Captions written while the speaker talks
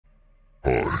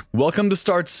Welcome to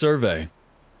Start Survey.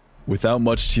 Without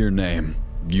much to your name,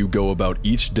 you go about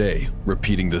each day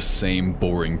repeating the same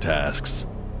boring tasks.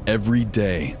 Every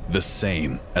day the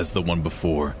same as the one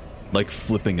before, like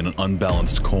flipping an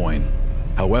unbalanced coin.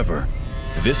 However,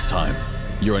 this time,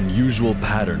 your unusual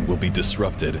pattern will be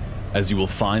disrupted, as you will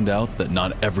find out that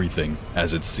not everything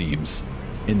as it seems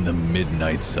in the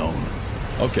Midnight Zone.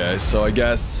 Okay, so I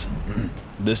guess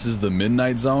this is the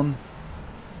Midnight Zone?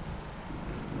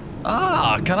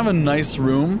 Ah, kind of a nice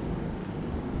room.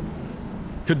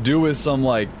 Could do with some,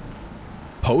 like,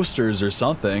 posters or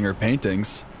something, or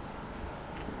paintings.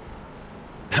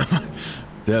 Damn,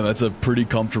 that's a pretty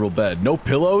comfortable bed. No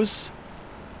pillows?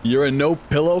 You're a no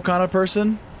pillow kind of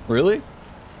person? Really?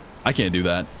 I can't do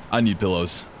that. I need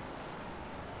pillows.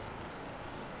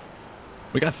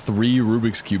 We got 3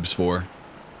 Rubik's Cubes for.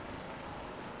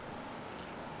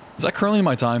 Is that currently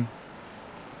my time?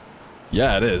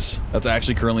 Yeah, it is. That's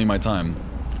actually currently my time.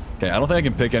 Okay, I don't think I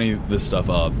can pick any of this stuff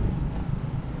up.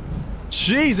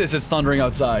 Jesus, it's thundering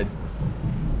outside.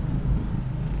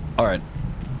 Alright.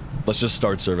 Let's just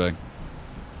start surveying.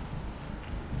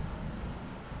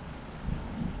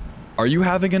 Are you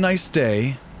having a nice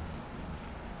day?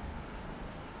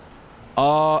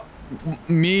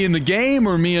 Me in the game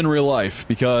or me in real life?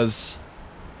 Because...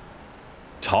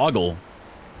 Toggle.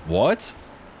 What?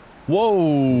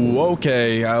 Whoa,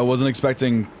 okay, I wasn't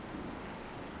expecting...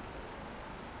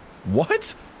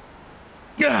 What?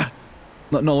 Gah!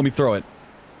 No, let me throw it.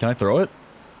 Can I throw it?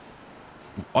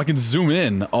 I can zoom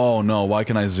in. Oh no, why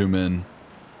can I zoom in?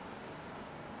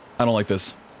 I don't like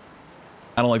this.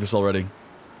 I don't like this already.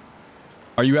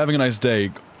 Are you having a nice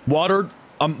day? Water,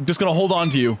 I'm just gonna hold on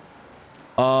to you.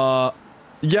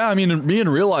 Yeah, I mean, me in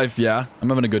real life, yeah. I'm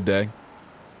having a good day.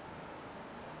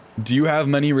 Do you have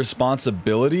many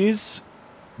responsibilities?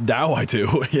 Now I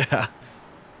do, yeah.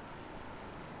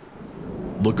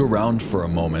 Look around for a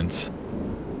moment.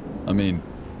 I mean...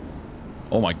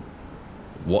 Oh my...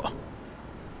 What?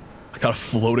 I got a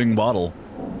floating bottle.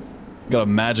 I got a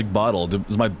magic bottle.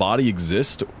 Does my body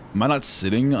exist? Am I not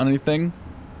sitting on anything?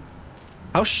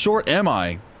 How short am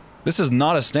I? This is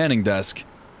not a standing desk.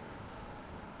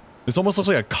 This almost looks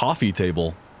like a coffee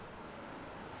table.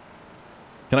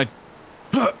 Can I...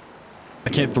 I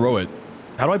can't throw it.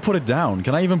 How do I put it down?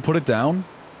 Can I even put it down?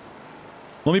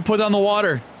 Let me put down the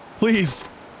water. Please.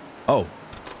 Oh.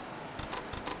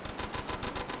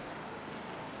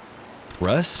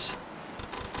 Press?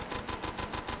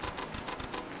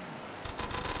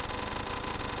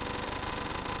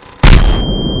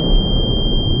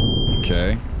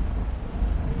 Okay.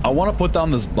 I want to put down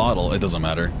this bottle. It doesn't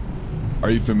matter. Are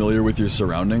you familiar with your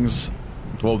surroundings?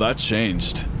 Well, that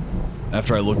changed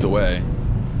after I looked away.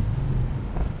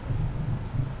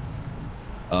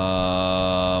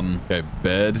 Okay,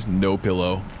 bed, no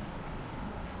pillow.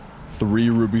 3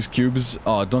 Rubik's Cubes.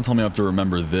 Oh, don't tell me I have to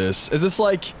remember this. Is this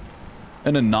like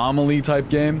an anomaly type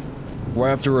game where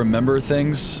I have to remember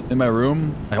things in my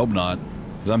room? I hope not,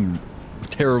 because I'm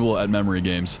terrible at memory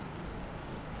games.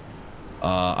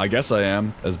 I guess I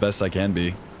am, as best I can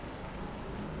be.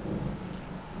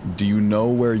 Do you know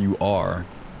where you are?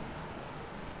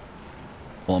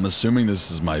 Well, I'm assuming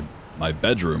this is my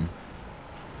bedroom.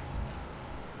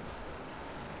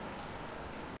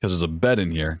 Because there's a bed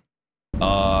in here.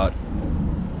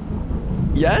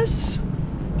 Yes?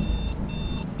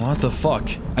 What the fuck?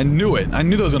 I knew it. I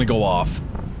knew that was gonna go off.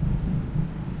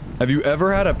 Have you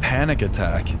ever had a panic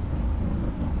attack?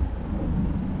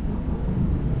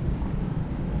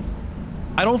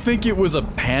 I don't think it was a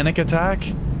panic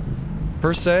attack,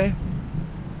 per se.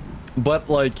 But,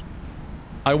 like,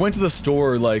 I went to the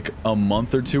store, like, a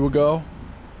month or 2 ago.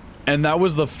 And that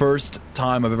was the first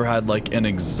time I've ever had, like, an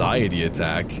anxiety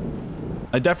attack.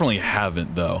 I definitely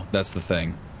haven't, though. That's the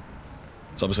thing.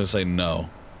 So I'm just gonna say no.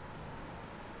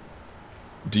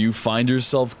 Do you find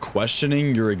yourself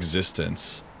questioning your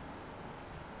existence?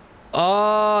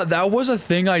 That was a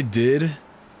thing I did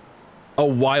a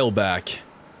while back.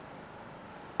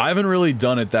 I haven't really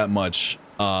done it that much,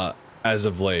 as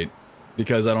of late.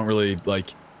 Because I don't really,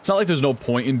 like... It's not like there's no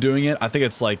point in doing it. I think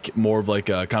it's like more of like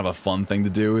a kind of a fun thing to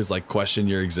do is like question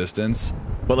your existence.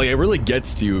 But like it really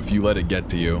gets to you if you let it get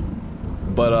to you.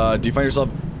 But do you find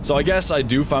yourself... So I guess I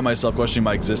do find myself questioning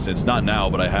my existence. Not now,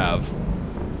 but I have.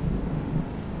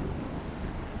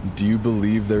 Do you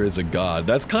believe there is a God?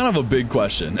 That's kind of a big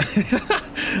question.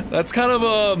 That's kind of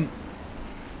a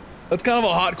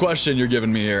hot question you're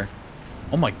giving me here.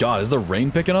 Oh my god, is the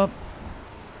rain picking up?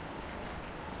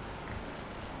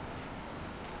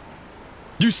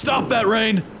 You stop that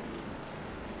rain!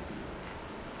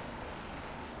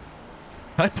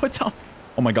 Can I put down...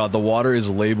 Oh my god, the water is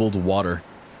labeled water.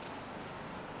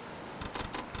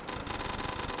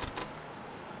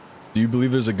 Do you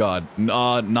believe there's a God?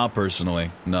 Not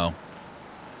personally, no.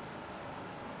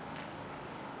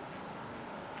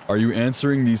 Are you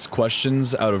answering these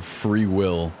questions out of free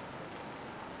will?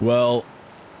 Well,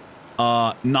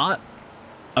 not...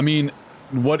 I mean,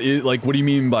 what do you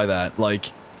mean by that?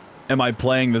 Like, am I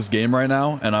playing this game right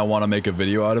now and I want to make a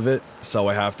video out of it, so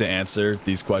I have to answer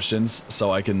these questions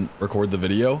so I can record the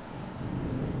video?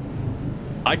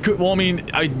 I could, well, I mean,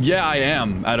 yeah, I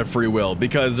am out of free will,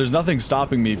 because there's nothing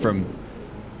stopping me from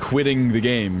quitting the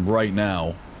game right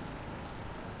now.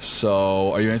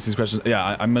 So, are you answering these questions?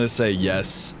 Yeah, I'm gonna say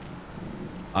yes.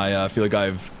 I feel like I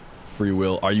have free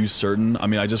will. Are you certain? I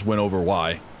mean, I just went over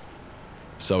why.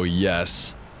 So,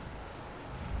 yes.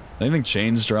 Anything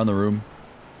changed around the room?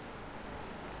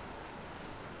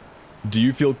 Do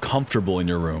you feel comfortable in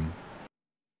your room?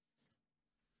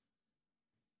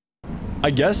 I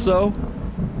guess so.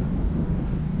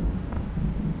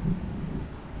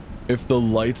 If the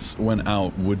lights went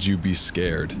out, would you be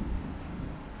scared?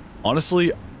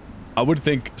 Honestly, I would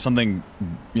think something,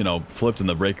 you know, flipped in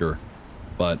the breaker,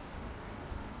 but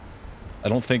I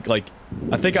don't think, like,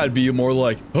 I think I'd be more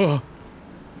like, ugh,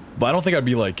 but I don't think I'd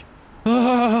be like,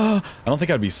 ah. I don't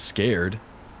think I'd be scared.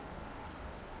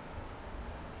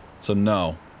 So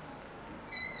no.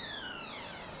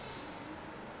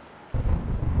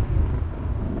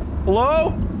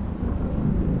 Hello?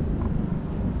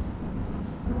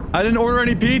 I didn't order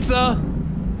any pizza.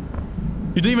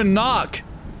 You didn't even knock.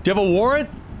 Do you have a warrant?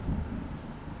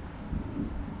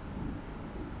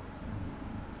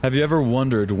 Have you ever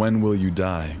wondered when will you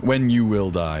die? When you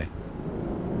will die?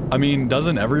 I mean,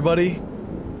 doesn't everybody?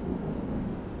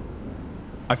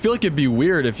 I feel like it'd be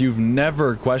weird if you've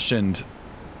never questioned,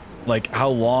 like, how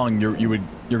long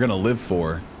you're gonna live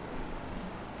for.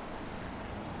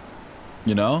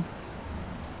 You know?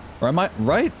 Or am I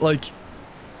right? Like,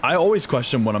 I always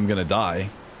question when I'm gonna die.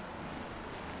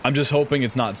 I'm just hoping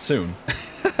it's not soon.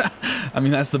 I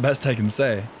mean, that's the best I can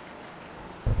say.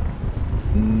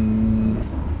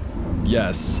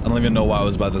 Yes. I don't even know why I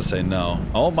was about to say no.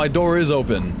 Oh, my door is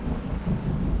open.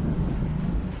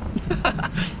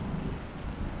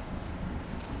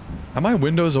 Have my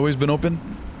windows always been open?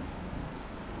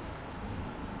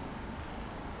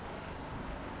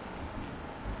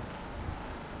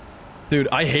 Dude,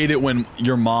 I hate it when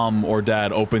your mom or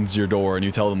dad opens your door and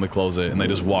you tell them to close it and they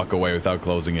just walk away without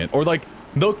closing it. Or like,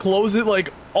 they'll close it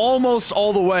like almost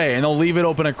all the way and they'll leave it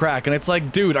open a crack and it's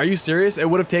like, dude, are you serious? It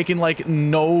would have taken like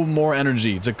no more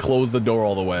energy to close the door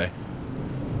all the way.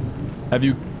 Have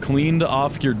you cleaned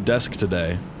off your desk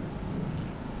today?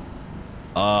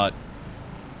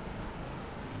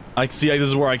 I see, this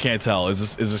is where I can't tell.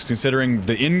 Is this considering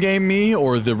the in-game me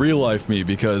or the real-life me?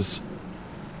 Because...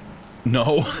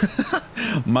 no.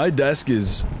 My desk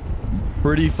is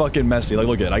pretty fucking messy. Like,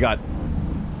 look at it. I got...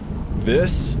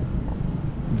 this.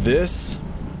 This.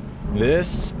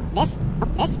 This. This.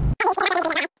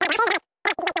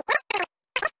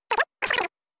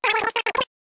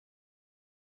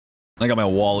 I got my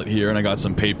wallet here, and I got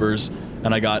some papers,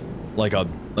 and I got, like, a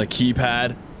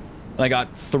keypad. And I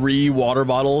got 3 water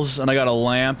bottles, and I got a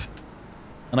lamp,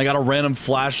 and I got a random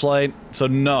flashlight. So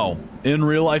no, in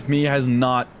real life me has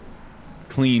not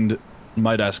cleaned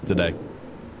my desk today.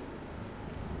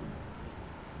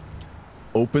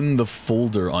 Open the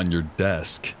folder on your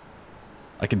desk.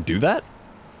 I can do that?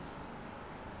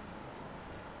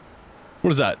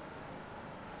 What is that?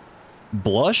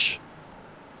 Blush?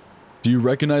 Do you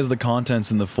recognize the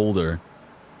contents in the folder?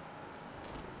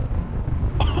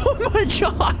 Oh my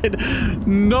god!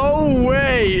 No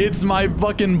way it's my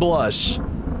fucking blush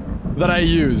that I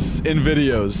use in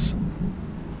videos.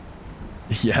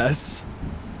 Yes.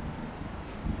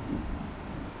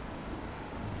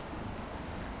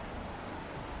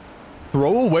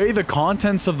 Throw away the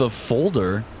contents of the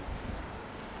folder.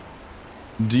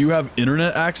 Do you have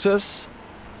internet access?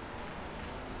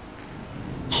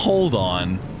 Hold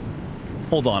on.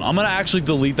 Hold on. I'm gonna actually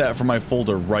delete that from my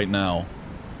folder right now.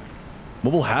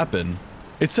 What will happen?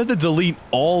 It said to delete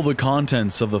all the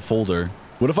contents of the folder.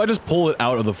 What if I just pull it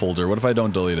out of the folder? What if I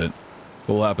don't delete it?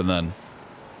 What will happen then?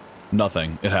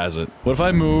 Nothing. It has it. What if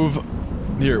I move...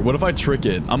 Here, what if I trick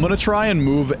it? I'm gonna try and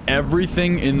move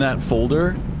everything in that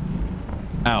folder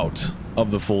out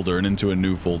of the folder and into a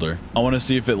new folder. I want to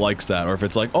see if it likes that, or if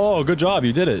it's like, oh, good job,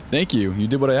 you did it. Thank you. You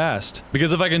did what I asked.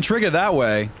 Because if I can trick it that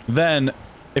way, then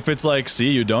if it's like, see,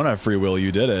 you don't have free will,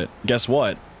 you did it. Guess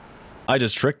what? I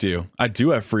just tricked you. I do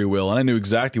have free will, and I knew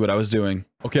exactly what I was doing.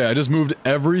 Okay, I just moved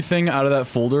everything out of that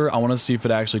folder. I want to see if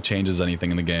it actually changes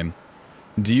anything in the game.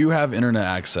 Do you have internet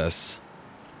access?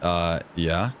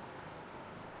 Yeah.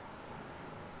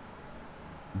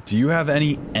 Do you have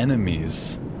any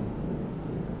enemies?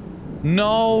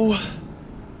 No,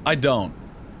 I don't.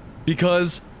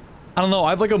 Because, I don't know,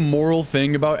 I have like a moral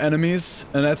thing about enemies,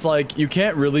 and that's like, you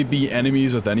can't really be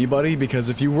enemies with anybody, because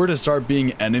if you were to start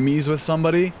being enemies with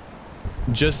somebody,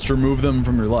 just remove them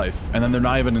from your life, and then they're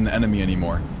not even an enemy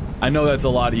anymore. I know that's a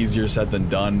lot easier said than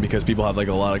done, because people have like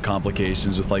a lot of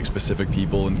complications with like specific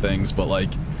people and things, but like,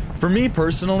 for me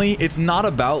personally, it's not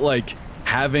about like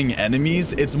having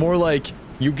enemies, it's more like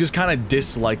you just kind of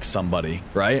dislike somebody,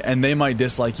 right? And they might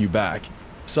dislike you back.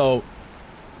 So,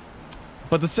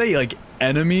 but to say like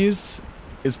enemies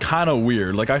is kind of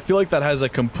weird. Like I feel like that has a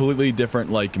completely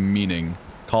different like meaning,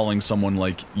 calling someone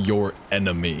like your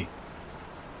enemy.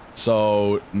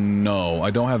 So, no,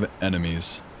 I don't have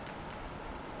enemies.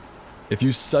 If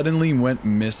you suddenly went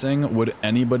missing, would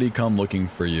anybody come looking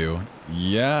for you?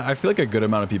 Yeah, I feel like a good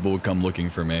amount of people would come looking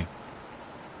for me.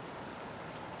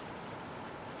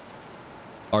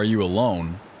 Are you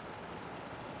alone?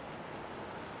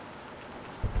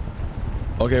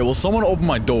 Okay, well, someone opened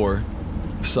my door,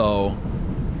 so...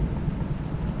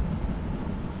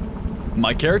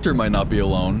 my character might not be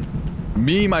alone.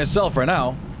 Me, myself, right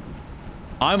now.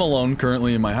 I'm alone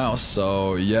currently in my house,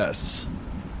 so yes.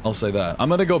 I'll say that. I'm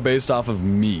gonna go based off of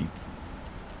me.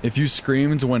 If you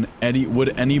screamed would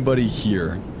anybody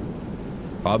hear?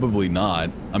 Probably not.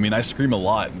 I mean, I scream a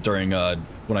lot during,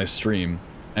 when I stream,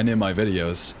 and in my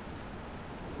videos.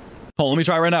 Hold on, let me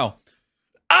try right now.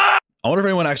 Ah! I wonder if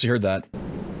anyone actually heard that.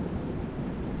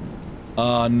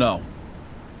 No.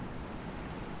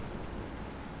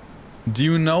 Do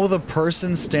you know the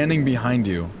person standing behind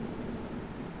you?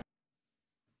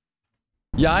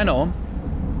 Yeah, I know him.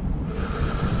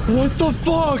 What the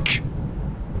fuck?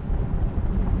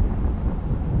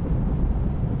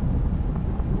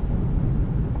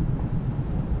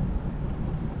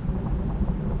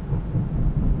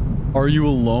 Are you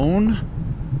alone?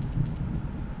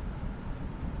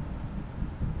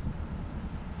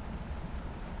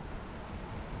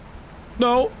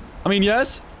 No. I mean,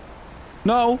 yes.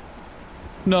 No.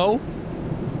 No.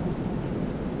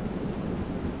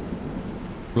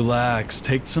 Relax.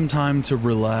 Take some time to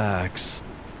relax.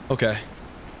 Okay.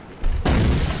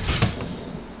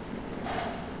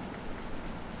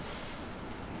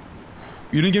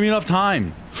 You didn't give me enough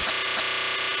time.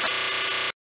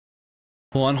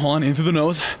 Hold on, in through the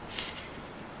nose.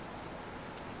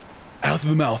 Out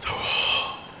through the mouth.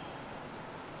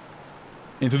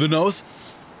 In through the nose.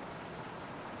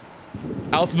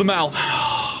 Out through the mouth.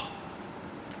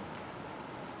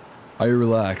 Are you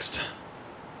relaxed?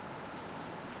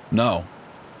 No.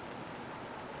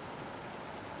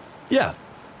 Yeah.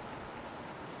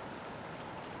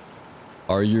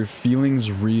 Are your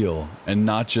feelings real and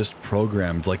not just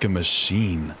programmed like a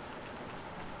machine?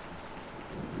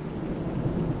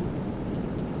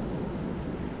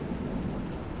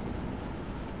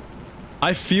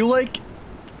 I feel like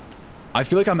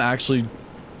I'm actually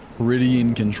pretty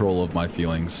in control of my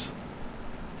feelings.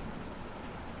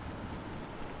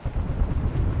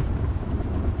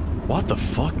 What the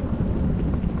fuck?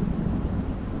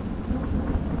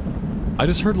 I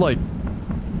just heard like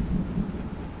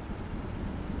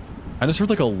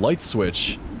a light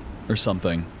switch or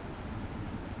something.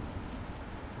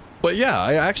 But yeah,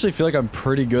 I actually feel like I'm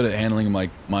pretty good at handling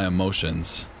my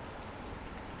emotions.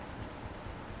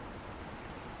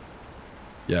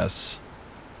 Yes.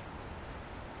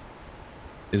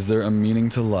 Is there a meaning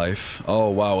to life? Oh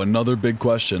wow, another big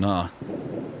question, huh?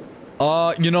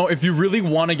 You know, if you really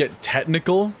want to get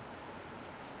technical,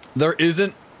 there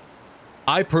isn't...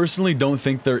 I personally don't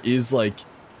think there is, like,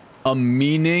 a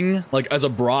meaning, like, as a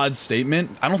broad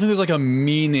statement. I don't think there's, like, a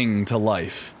meaning to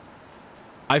life.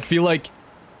 I feel like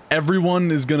everyone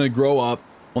is gonna grow up...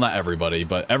 Well, not everybody,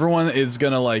 but everyone is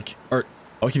gonna, like... Or,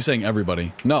 I keep saying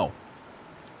everybody. No.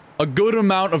 A good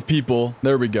amount of people,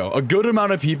 there we go, a good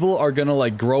amount of people are gonna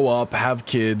like grow up, have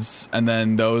kids, and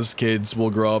then those kids will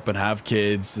grow up and have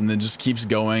kids, and then just keeps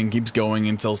going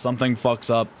until something fucks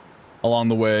up along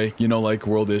the way, you know, like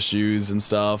world issues and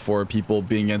stuff, or people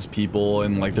being against people,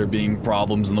 and like there being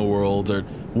problems in the world, or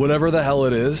whatever the hell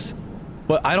it is.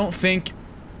 But I don't think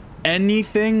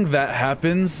anything that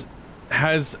happens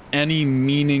has any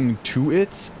meaning to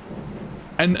it.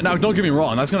 And now, don't get me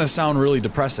wrong, that's gonna sound really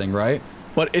depressing, right?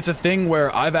 But it's a thing where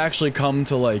I've actually come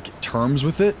to, like, terms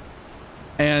with it,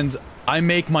 and I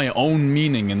make my own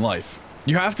meaning in life.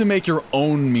 You have to make your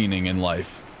own meaning in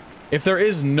life. If there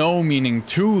is no meaning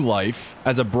to life,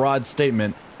 as a broad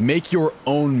statement, make your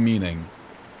own meaning.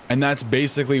 And that's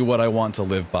basically what I want to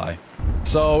live by.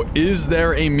 So, is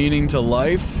there a meaning to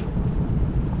life?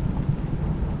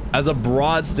 As a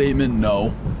broad statement,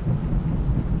 no.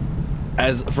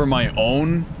 As for my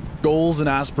own, goals and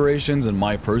aspirations in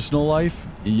my personal life?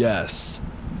 Yes.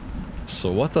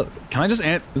 So what the... Can I just...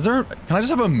 Can I just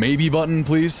have a maybe button,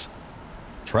 please?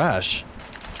 Trash.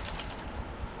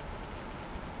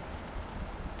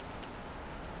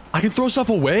 I can throw stuff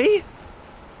away?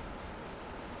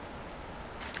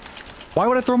 Why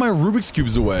would I throw my Rubik's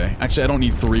Cubes away? Actually, I don't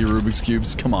need 3 Rubik's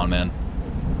Cubes. Come on, man.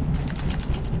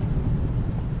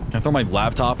 Can I throw my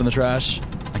laptop in the trash?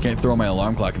 I can't throw my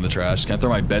alarm clock in the trash. Can I throw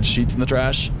my bed sheets in the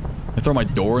trash? Can I throw my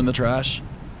door in the trash?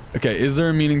 Okay, is there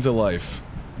a meaning to life?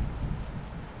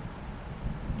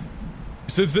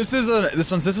 Since this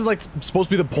is like supposed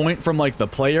to be the point from like the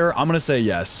player, I'm gonna say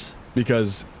yes.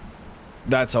 Because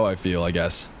that's how I feel, I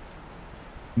guess.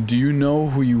 Do you know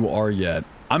who you are yet?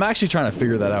 I'm actually trying to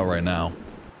figure that out right now.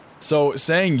 So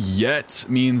saying yet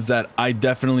means that I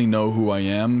definitely know who I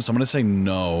am. So I'm gonna say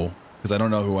no, because I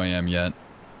don't know who I am yet.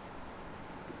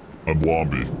 I'm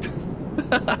Wombi.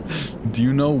 Do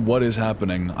you know what is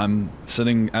happening? I'm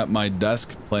sitting at my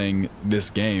desk playing this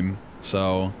game,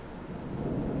 so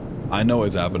I know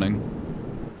what's happening.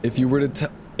 If you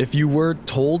were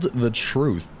told the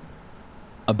truth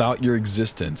about your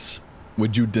existence,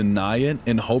 would you deny it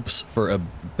in hopes for a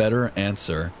better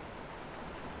answer?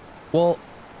 Well,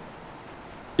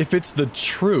 if it's the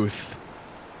truth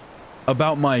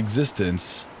about my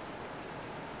existence,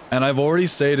 and I've already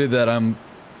stated that I'm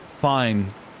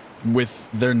fine with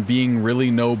there being really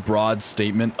no broad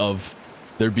statement of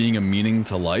there being a meaning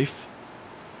to life,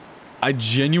 I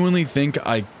genuinely think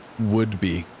I would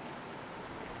be.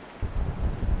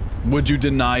 Would you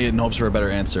deny it in hopes for a better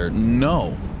answer?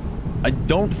 No. I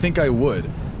don't think I would.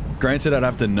 Granted, I'd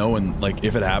have to know, and like,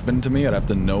 if it happened to me, I'd have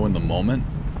to know in the moment.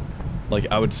 Like,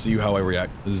 I would see how I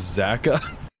react. Zaka?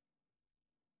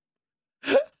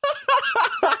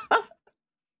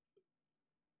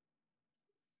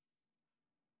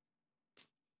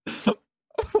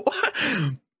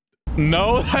 What?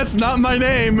 No, that's not my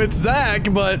name. It's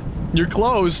Zach, but you're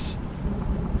close.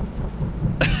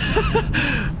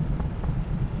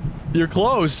 You're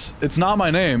close. It's not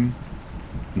my name.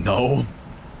 No.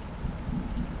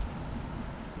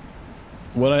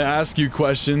 When I ask you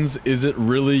questions, is it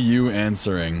really you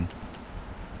answering?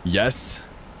 Yes.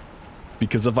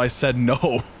 Because if I said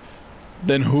no,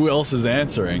 then who else is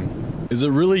answering? Is it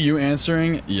really you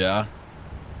answering? Yeah.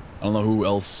 I don't know who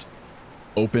else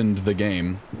opened the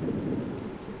game.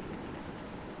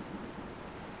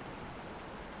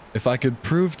 If I could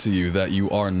prove to you that you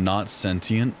are not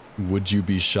sentient, would you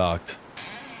be shocked?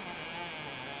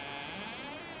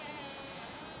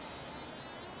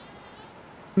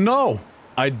 No,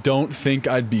 I don't think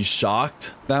I'd be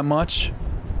shocked that much.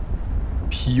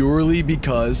 Purely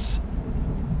because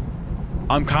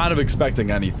I'm kind of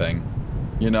expecting anything,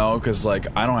 you know, because like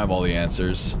I don't have all the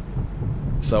answers.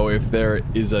 So if there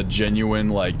is a genuine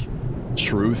like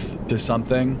truth to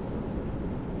something,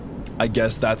 I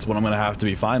guess that's what I'm gonna have to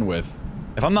be fine with.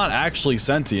 If I'm not actually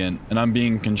sentient and I'm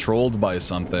being controlled by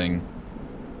something,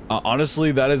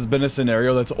 honestly, that has been a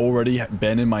scenario that's already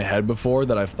been in my head before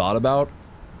that I've thought about.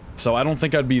 So I don't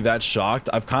think I'd be that shocked.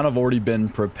 I've kind of already been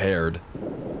prepared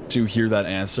to hear that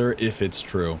answer if it's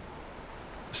true.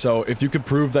 So if you could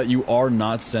prove that you are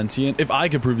not sentient, if I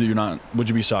could prove that you're not, would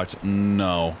you be shocked?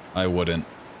 No, I wouldn't.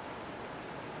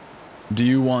 Do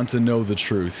you want to know the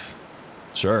truth?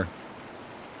 Sure.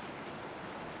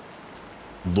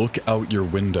 Look out your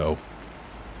window.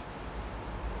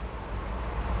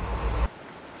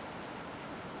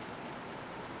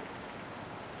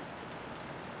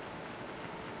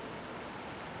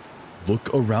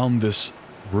 Look around this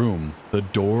room, the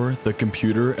door, the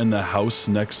computer, and the house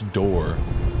next door.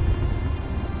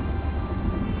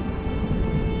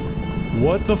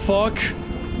 What the fuck?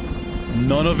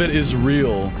 None of it is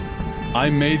real. I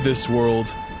made this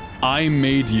world. I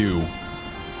made you.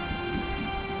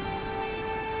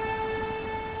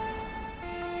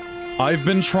 I've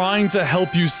been trying to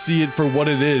help you see it for what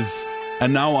it is,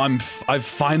 and now I've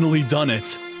finally done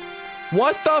it.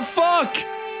 What the fuck?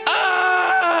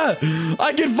 Ah!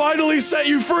 I can finally set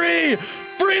you free!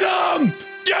 Freedom!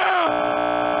 Yeah!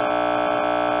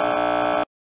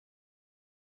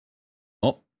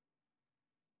 Oh.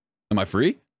 Am I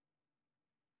free?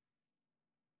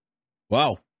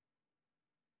 Wow.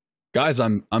 Guys,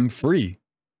 I'm free.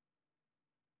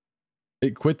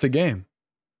 It quit the game.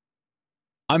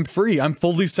 I'm free. I'm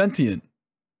fully sentient.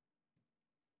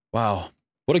 Wow.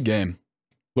 What a game.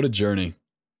 What a journey.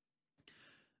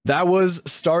 That was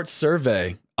Start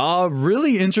Survey. A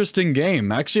really interesting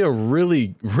game. Actually, a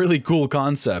really cool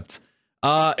concept.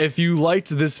 If you liked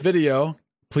this video,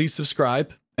 please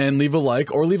subscribe and leave a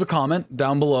like or leave a comment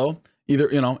down below. Either,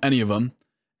 you know, any of them.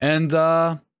 And,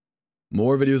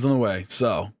 More videos on the way.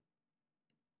 So,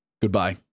 goodbye.